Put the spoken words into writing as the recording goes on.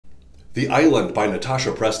The Island by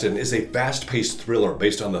Natasha Preston is a fast-paced thriller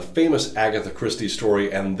based on the famous Agatha Christie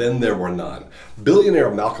story And Then There Were None.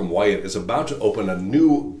 Billionaire Malcolm Wyatt is about to open a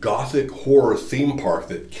new gothic horror theme park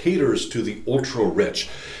that caters to the ultra-rich.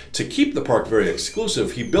 To keep the park very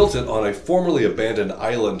exclusive, he built it on a formerly abandoned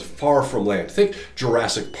island far from land. Think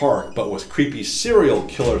Jurassic Park, but with creepy serial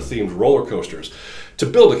killer-themed roller coasters. To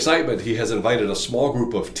build excitement, he has invited a small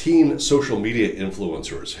group of teen social media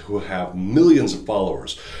influencers who have millions of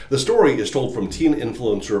followers. The story is told from teen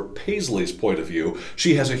influencer Paisley's point of view.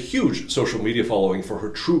 She has a huge social media following for her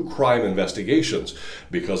true crime investigations.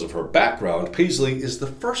 Because of her background, Paisley is the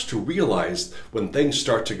first to realize when things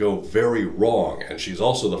start to go very wrong, and she's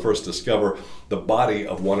also the first to discover the body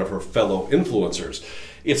of one of her fellow influencers.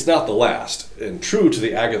 It's not the last, and true to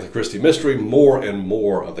the Agatha Christie mystery, more and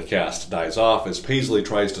more of the cast dies off as Paisley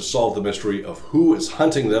tries to solve the mystery of who is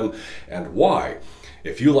hunting them and why.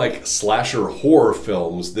 If you like slasher horror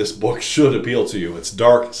films, this book should appeal to you. It's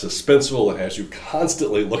dark, suspenseful, it has you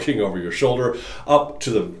constantly looking over your shoulder up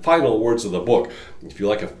to the final words of the book. If you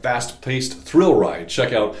like a fast-paced thrill ride,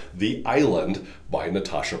 check out The Island by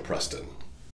Natasha Preston.